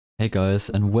Hey guys,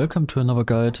 and welcome to another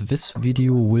guide. This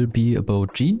video will be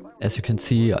about Gene. As you can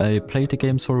see, I played the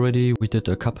games already. We did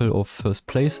a couple of first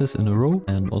places in a row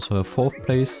and also a fourth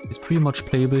place. It's pretty much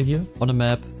playable here. On the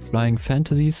map, Flying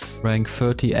Fantasies, rank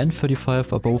 30 and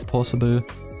 35 are both possible.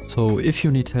 So if you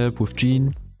need help with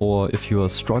Gene, or if you are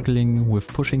struggling with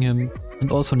pushing him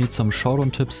and also need some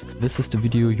showdown tips, this is the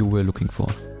video you were looking for.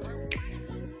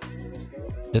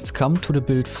 Let's come to the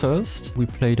build first. We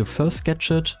play the first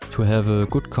gadget to have a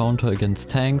good counter against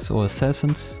tanks or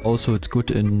assassins. Also it's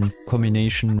good in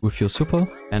combination with your super.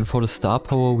 And for the star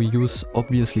power we use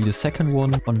obviously the second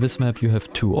one. On this map you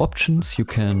have two options. You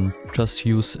can just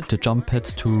use the jump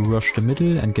pads to rush the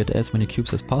middle and get as many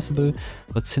cubes as possible.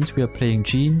 But since we are playing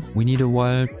Gene, we need a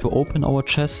while to open our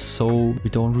chest, so we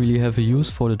don't really have a use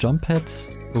for the jump pads.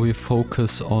 So we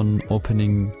focus on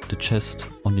opening the chest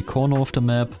on the corner of the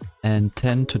map and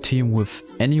tend to team with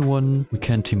anyone we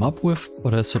can team up with.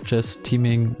 But I suggest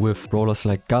teaming with brawlers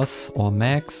like Gus or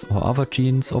Max or other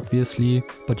Genes obviously,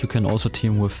 but you can also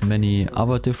team with many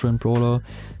other different brawler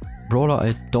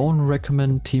I don't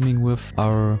recommend teaming with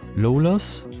are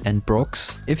Lolas and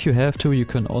Brocks. If you have to, you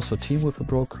can also team with a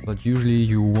Brock, but usually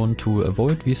you want to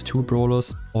avoid these two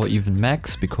brawlers, or even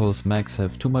Max, because Max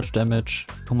have too much damage,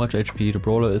 too much HP. The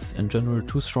brawler is in general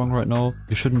too strong right now.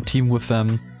 You shouldn't team with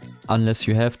them unless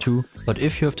you have to, but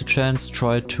if you have the chance,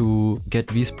 try to get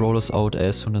these brawlers out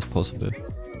as soon as possible.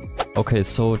 Okay,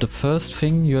 so the first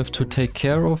thing you have to take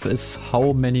care of is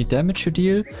how many damage you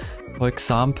deal. For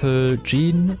example,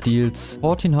 Gene deals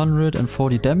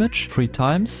 1440 damage 3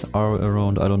 times, are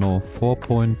around, I don't know,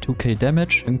 4.2k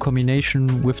damage. In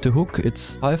combination with the hook,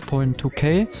 it's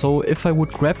 5.2k. So if I would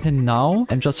grab him now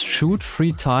and just shoot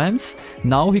 3 times,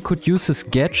 now he could use his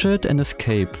gadget and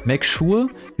escape. Make sure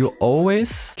you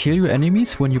always kill your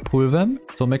enemies when you pull them.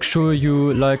 So make sure you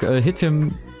hit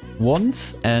him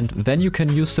once and then you can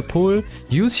use the pull.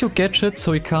 Use your gadget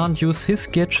so he can't use his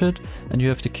gadget and you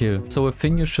have the kill. So a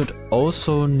thing you should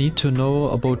also need to know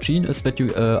about Gene is that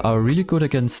you are really good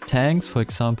against tanks, for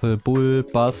example Bull,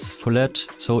 Buzz, Colette.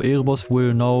 So Erebos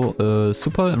will now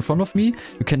super in front of me.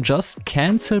 You can just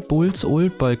cancel Bull's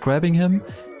ult by grabbing him.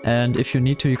 And if you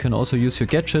need to, you can also use your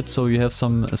gadget so you have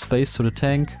some space to the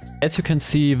tank. As you can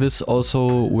see, this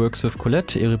also works with Colette.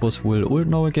 Erebos will ult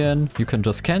now again. You can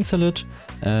just cancel it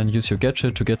and use your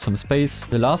gadget to get some space.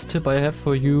 The last tip I have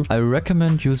for you, I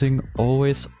recommend using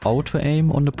always auto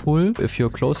aim on the pull. If you're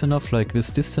close enough, like this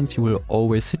distance, you will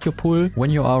always hit your pull. When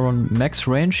you are on max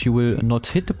range, you will not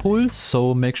hit the pull.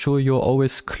 So make sure you're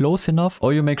always close enough,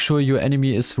 or you make sure your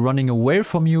enemy is running away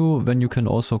from you, then you can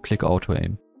also click auto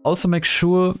aim. Also make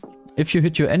sure if you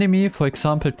hit your enemy, for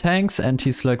example tanks, and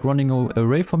he's like running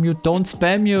away from you, don't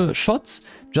spam your shots.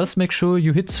 Just make sure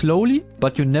you hit slowly,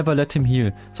 but you never let him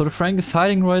heal. So the Frank is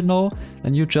hiding right now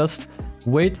and you just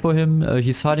wait for him.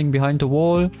 He's hiding behind the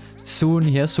wall. Soon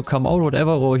he has to come out,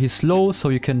 whatever, or he's low, so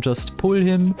you can just pull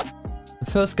him. The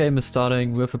first game is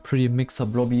starting with a pretty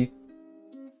mix-up lobby.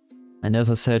 And as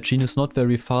I said, Gene is not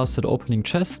very fast at opening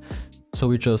chests, so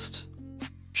we just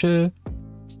chill.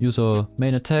 Use our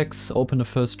main attacks, open the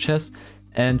first chest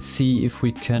and see if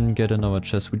we can get another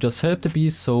chest. We just help the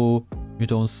beast so we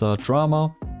don't start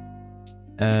drama.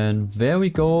 And there we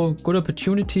go, good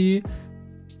opportunity.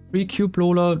 3 cube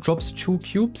Lola drops 2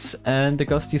 cubes and the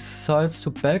Gus decides to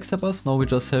backstab us. Now we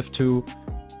just have to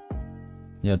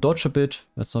dodge a bit,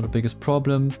 that's not the biggest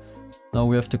problem. Now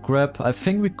we have to grab. I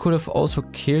think we could have also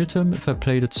killed him if I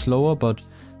played it slower, but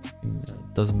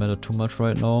it doesn't matter too much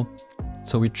right now.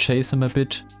 So we chase him a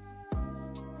bit.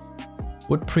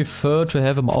 Would prefer to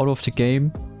have him out of the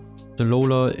game. The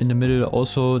Lola in the middle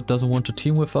also doesn't want to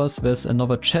team with us. There's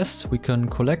another chest, we can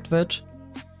collect that.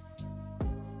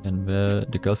 And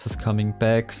the Gus is coming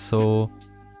back, so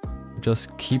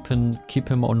just keep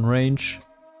him on range.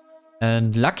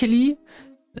 And luckily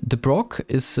the Brock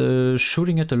is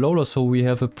shooting at the Lola, so we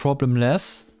have a problem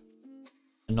less.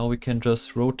 And now we can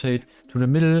just rotate to the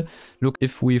middle, look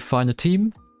if we find a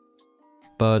team.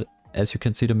 But as you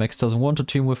can see, the Max doesn't want to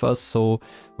team with us, so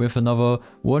we have another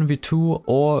 1v2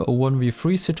 or a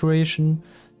 1v3 situation.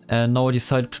 And now I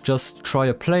decided to just try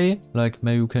a play, like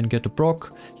maybe we can get a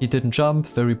Brock. He didn't jump,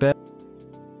 very bad.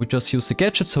 We just use the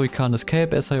gadget so he can't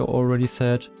escape, as I already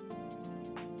said.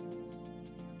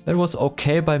 That was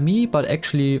okay by me, but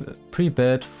actually pretty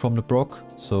bad from the Brock,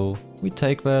 so we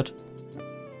take that.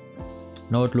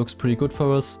 Now it looks pretty good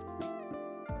for us.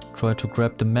 Try to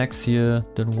grab the Max here,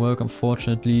 didn't work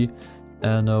unfortunately.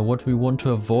 And what we want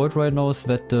to avoid right now is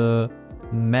that the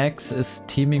Max is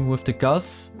teaming with the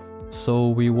Gus. So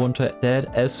we want to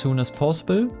that as soon as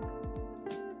possible.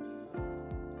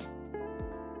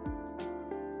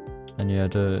 And yeah,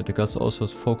 the Gus also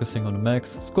is focusing on the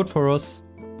max. It's good for us.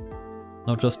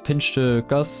 Now just pinch the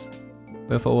Gus.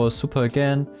 We have our super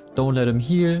again. Don't let him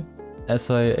heal, as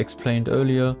I explained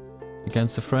earlier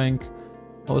against the Frank.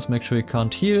 Always make sure he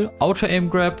can't heal. Outer aim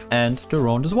grab, and the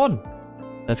round is won.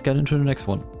 Let's get into the next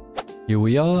one. Here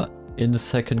we are in the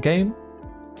second game.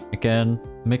 Again,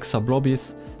 mix up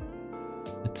lobbies.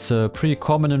 It's pretty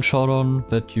common in Showdown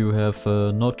that you have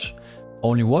not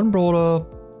only one brawler,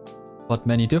 but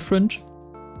many different.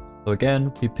 So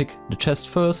again, we pick the chest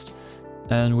first,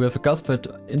 and we have a Gus that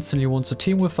instantly wants to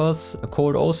team with us, a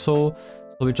Cold also,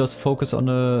 so we just focus on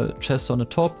the chest on the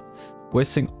top,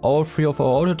 wasting all three of our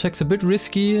auto attacks. A bit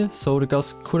risky, so the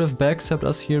Gus could have backstabbed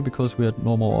us here because we had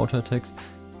no more auto attacks,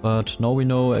 but now we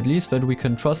know at least that we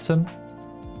can trust him.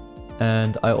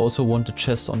 And I also want the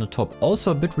chest on the top,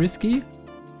 also a bit risky.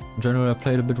 In general, I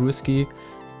played a bit risky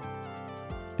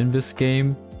in this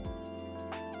game.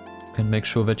 You can make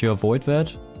sure that you avoid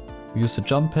that. We use the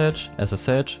jump pad, as I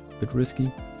said, a bit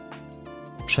risky.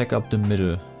 Check up the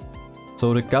middle.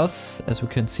 So the Gus, as we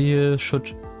can see here,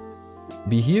 should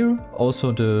be here.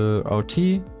 Also the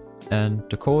RT and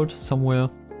the Cold somewhere.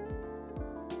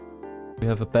 We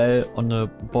have a bell on the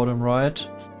bottom right.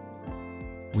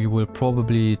 We will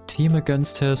probably team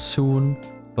against her soon,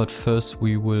 but first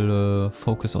we will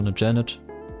focus on the Janet.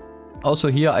 Also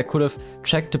here I could have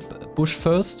checked the bush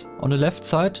first on the left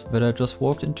side that I just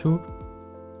walked into,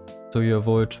 so you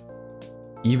avoid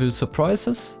evil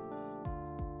surprises.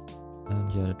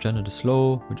 And yeah, the Janet is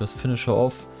low, we just finish her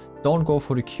off. Don't go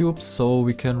for the cubes, so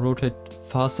we can rotate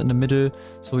fast in the middle,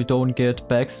 so we don't get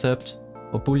backstabbed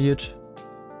or bullied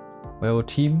by our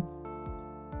team.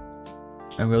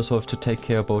 And we also have to take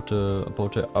care about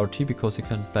the RT, because he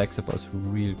can backstab us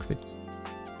real quick.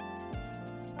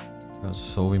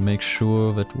 So we make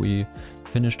sure that we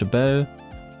finish the bell,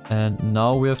 and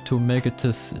now we have to make a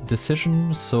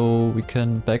decision, so we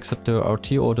can backstab the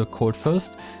RT or the Cold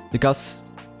first. The Gus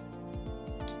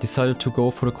decided to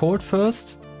go for the Cold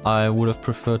first. I would have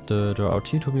preferred the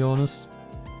RT, to be honest.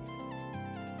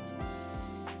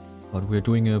 But we're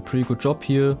doing a pretty good job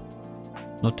here,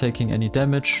 not taking any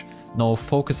damage. Now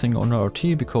focusing on the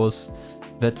RT, because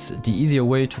that's the easier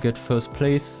way to get first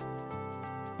place.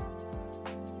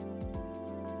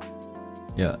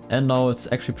 Yeah, and now it's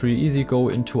actually pretty easy. Go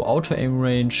into outer aim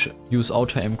range, use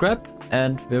outer aim grab,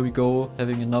 and there we go,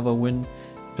 having another win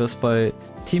just by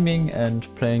teaming and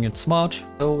playing it smart.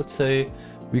 So I would say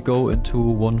we go into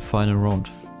one final round.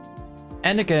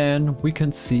 And again, we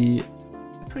can see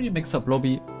a pretty mixed up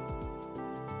lobby.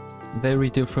 Very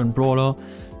different brawler.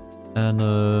 And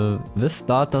this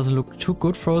start doesn't look too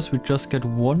good for us. We just get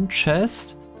one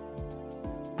chest.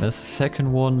 There's a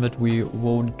second one that we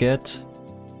won't get.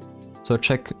 So I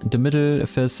check the middle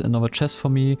if there's another chest for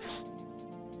me.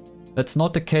 That's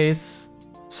not the case.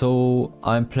 So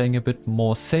I'm playing a bit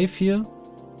more safe here.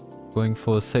 Going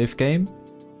for a safe game.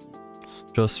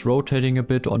 Just rotating a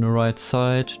bit on the right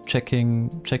side.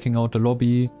 Checking out the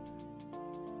lobby.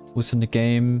 Who's in the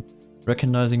game.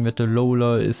 Recognizing that the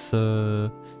Lola is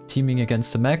teaming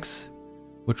against the Max,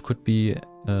 which could be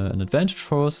an advantage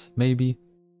for us, maybe.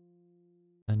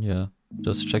 And yeah,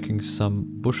 just checking some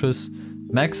bushes.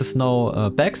 Max is now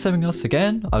backstabbing us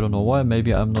again. I don't know why,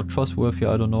 maybe I'm not trustworthy,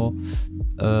 I don't know.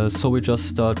 So we just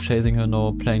start chasing her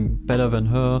now, playing better than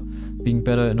her, being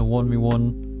better in a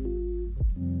 1v1.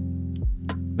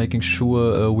 Making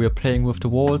sure we are playing with the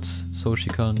walls, so she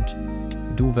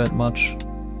can't do that much.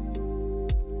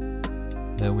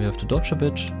 There we have to dodge a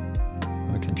bit.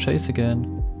 We can chase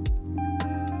again.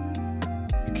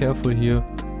 Be careful here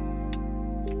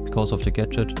because of the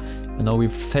gadget. And now we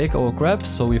fake our grab,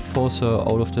 so we force her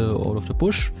out of the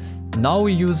bush. Now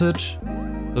we use it,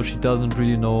 so she doesn't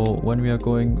really know when we are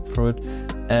going for it.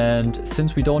 And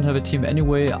since we don't have a team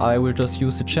anyway, I will just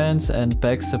use the chance and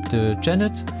backstab the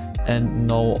Janet, and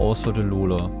now also the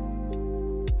Lola.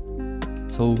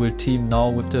 So we'll team now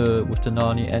with the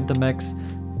Nani and the Max.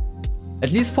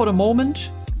 At least for the moment,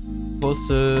 because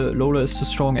Lola is too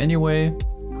strong anyway,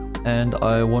 and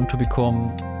I want to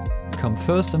come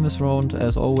first in this round,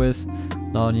 as always.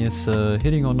 Nani is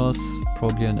hitting on us,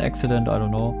 probably an accident, I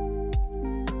don't know.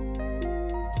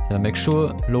 Yeah, make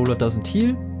sure Lola doesn't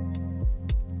heal.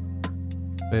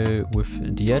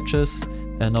 With the edges,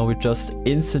 and now we just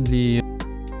instantly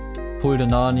pull the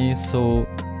Nani so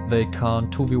they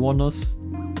can't 2v1 us.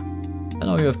 And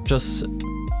now you have just,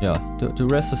 yeah, the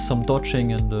rest is some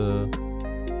dodging and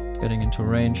getting into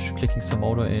range, clicking some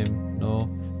auto aim,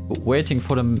 waiting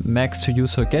for the Max to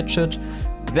use her gadget,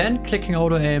 then clicking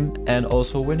auto aim and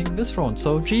also winning this round.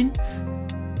 So Jean,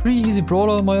 pretty easy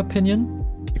brawler in my opinion.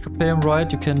 If you play them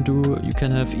right, you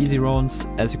can have easy rounds,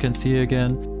 as you can see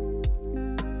again.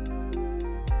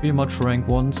 Pretty much rank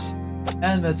 1s.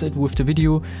 And that's it with the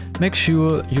video. Make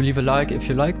sure you leave a like if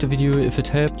you liked the video, if it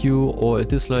helped you, or a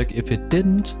dislike if it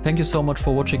didn't. Thank you so much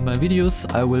for watching my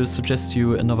videos. I will suggest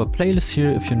you another playlist here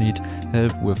if you need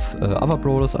help with other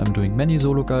brawlers. I'm doing many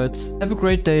solo guides. Have a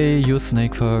great day, your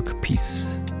SnakeThug.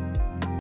 Peace.